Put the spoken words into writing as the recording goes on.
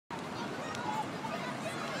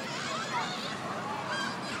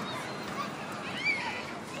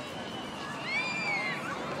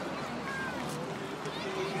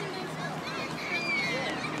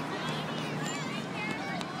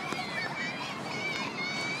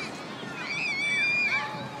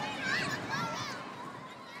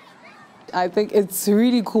I think it's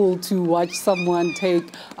really cool to watch someone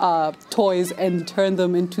take toys and turn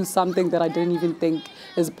them into something that I didn't even think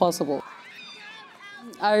is possible.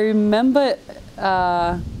 I remember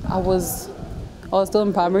I was still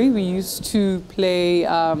in primary. We used to play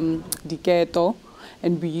diketo,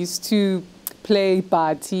 and we used to play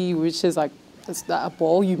bati, which is like it's a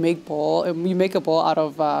ball. You make a ball out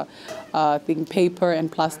of paper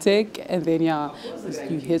and plastic, and then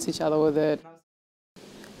you hit each other with it.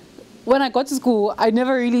 When I got to school, I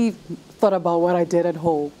never really thought about what I did at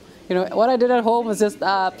home. You know, what I did at home was just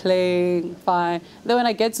playing, fine. Then when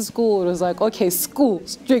I get to school, it was like, okay, school,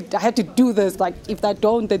 strict. I had to do this. Like, if I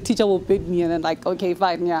don't, the teacher will beat me. And then like, okay,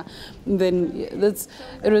 fine, yeah. And then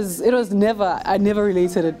it was never, I never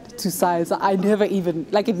related it to science. I never even,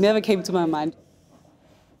 like, it never came to my mind.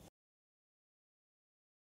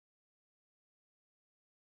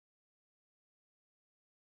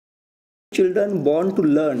 Children born to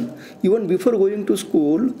learn, even before going to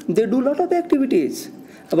school, they do a lot of activities.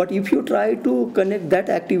 But if you try to connect that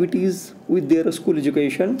activities with their school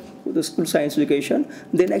education, with the school science education,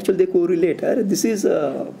 then actually they correlate. This is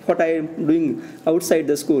what I am doing outside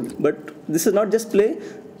the school. But this is not just play.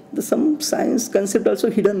 There's some science concept also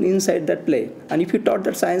hidden inside that play. And if you taught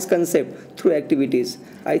that science concept through activities,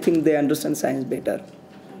 I think they understand science better.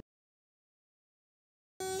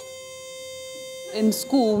 In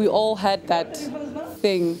school, we all had that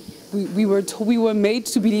thing. We were made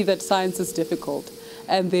to believe that science is difficult,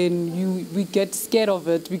 and then we get scared of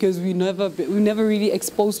it because we never really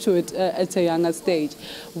exposed to it at a younger stage.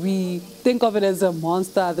 We think of it as a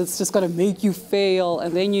monster that's just gonna make you fail,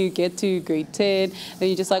 and then you get to grade 10, then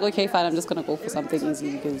you're just like, okay, fine, I'm just gonna go for something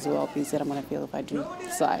easy because well, they said I'm gonna fail if I do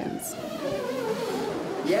science.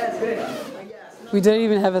 We didn't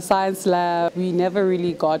even have a science lab. We never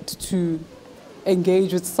really got to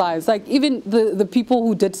engage with science. Like even the people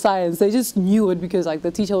who did science, they just knew it because like the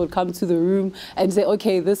teacher would come to the room and say,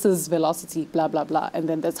 okay, this is velocity, blah, blah, blah. And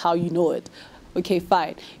then that's how you know it. Okay,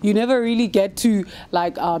 fine. You never really get to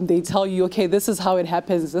like, they tell you, okay, this is how it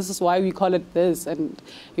happens. This is why we call it this. And,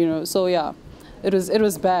 you know, so yeah, it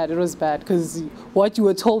was bad. It was bad because what you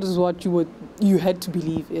were told is what you had to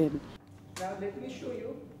believe in. Now let me show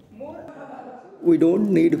you more. We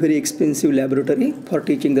don't need very expensive laboratory for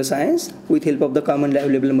teaching the science. With help of the common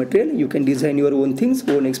available material, you can design your own things,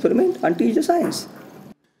 own experiment, and teach the science.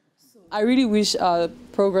 I really wish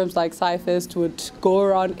programs like SciFest would go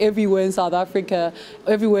around everywhere in South Africa,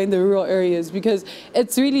 everywhere in the rural areas, because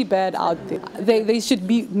it's really bad out there. They should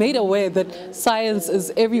be made aware that science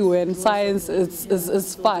is everywhere and science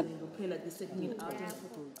is fun.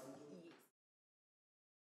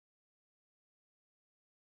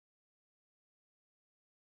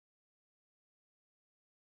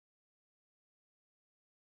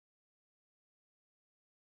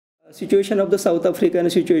 Situation of the South Africa and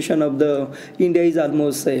situation of the India is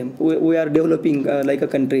almost same. We are developing like a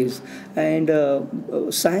countries, and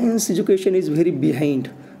science education is very behind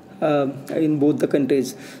in both the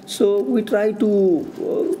countries. So we try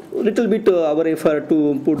to little bit our effort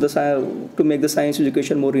to put to make the science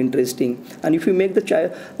education more interesting. And if you make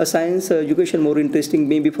the science education more interesting,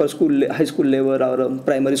 maybe for high school level or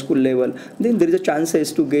primary school level, then there is a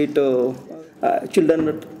chances to get.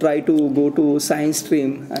 Children try to go to science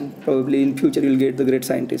stream, and probably in future you'll get the great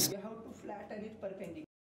scientist.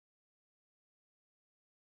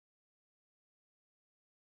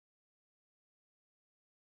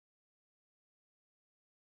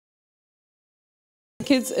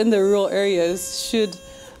 Kids in the rural areas should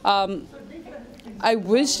I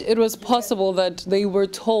wish it was possible that they were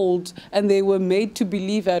told and they were made to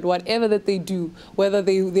believe that whatever that they do, whether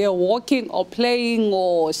they are walking or playing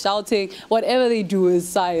or shouting, whatever they do is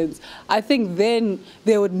science. I think then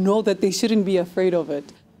they would know that they shouldn't be afraid of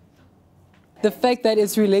it. The fact that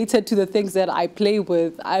it's related to the things that I play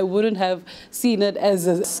with, I wouldn't have seen it as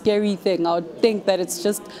a scary thing. I would think that it's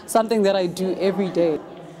just something that I do every day.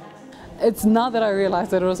 It's now that I realize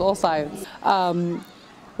that it was all science.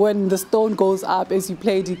 When the stone goes up as you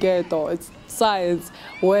play diketo, it's science.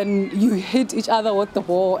 When you hit each other with the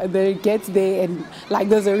ball and then it gets there, and like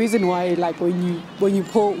there's a reason why, like when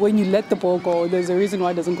you let the ball go, there's a reason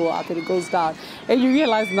why it doesn't go up and it goes down. And you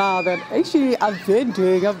realize now that actually I've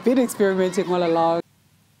been experimenting all along.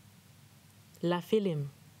 La film.